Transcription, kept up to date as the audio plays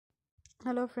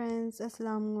Hello friends,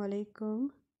 Assalamu alaikum.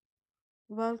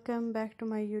 Welcome back to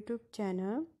my YouTube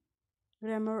channel,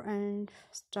 Grammar and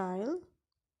Style.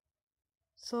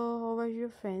 So, how are you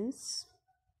friends?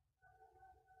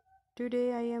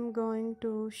 Today I am going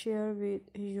to share with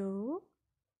you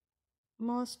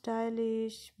most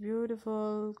stylish,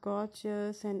 beautiful,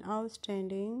 gorgeous and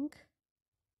outstanding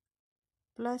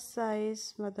plus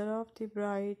size mother of the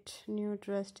bride new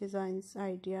dress designs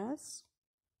ideas.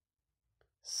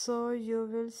 So you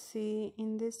will see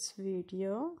in this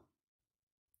video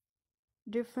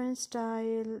different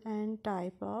style and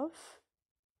type of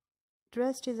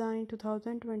dress design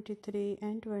 2023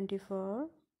 and 24.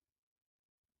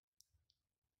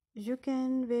 You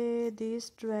can wear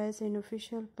this dress in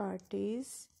official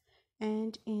parties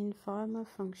and in formal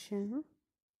function.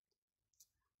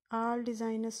 All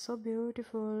design is so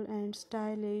beautiful and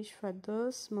stylish for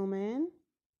those women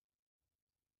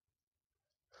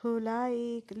who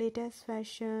like latest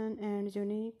fashion and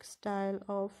unique style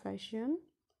of fashion.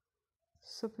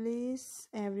 So please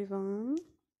everyone,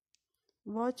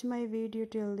 watch my video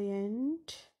till the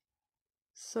end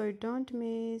so you don't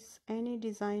miss any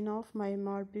design of my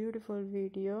more beautiful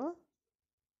video,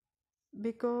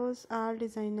 because all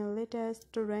design are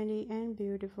latest, trendy and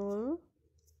beautiful,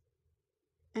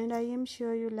 and I am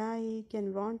sure you like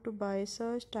and want to buy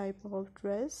such type of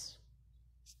dress.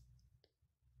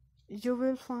 You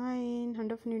will find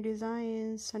hundred of new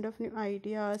designs, hundred of new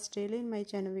ideas daily in my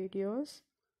channel videos.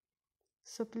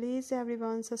 So please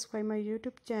everyone, subscribe my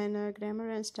YouTube channel Grammar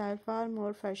and Style for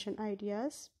more fashion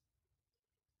ideas.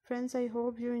 Friends, I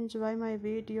hope you enjoy my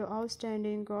video.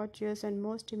 Outstanding, gorgeous and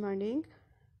most demanding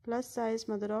plus size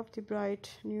mother of the bride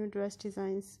new dress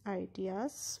designs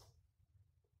ideas.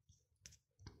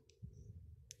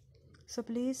 So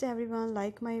please everyone,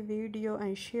 like my video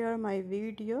and share my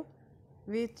video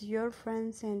with your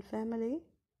friends and family.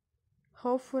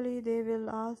 Hopefully they will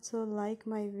also like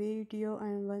my video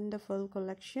and wonderful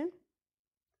collection.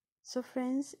 So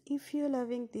friends, if you're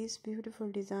loving these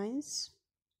beautiful designs,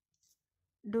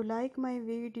 do like my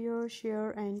video,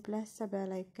 share and press the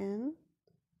bell icon.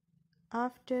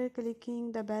 After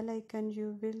clicking the bell icon,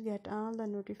 you will get all the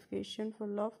notification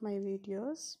full of my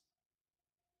videos,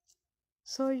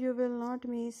 so you will not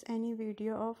miss any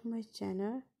video of my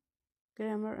channel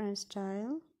Grammar and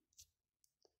Style.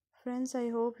 Friends, I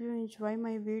hope you enjoy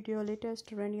my video latest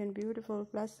trendy and beautiful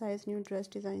plus size new dress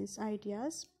designs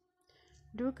ideas.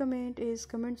 Do comment in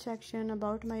comment section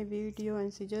about my video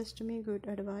and suggest me good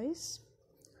advice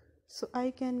so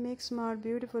I can make more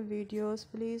beautiful videos.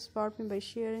 Please support me by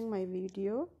sharing my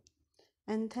video,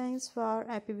 and thanks for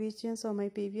happy visions of my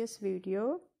previous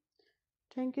video.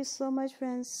 Thank you so much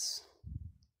friends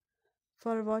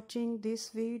for watching this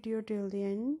video till the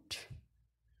end.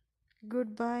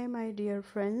 Goodbye my dear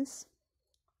friends,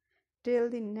 till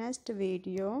the next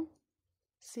video.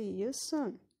 See you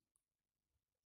soon.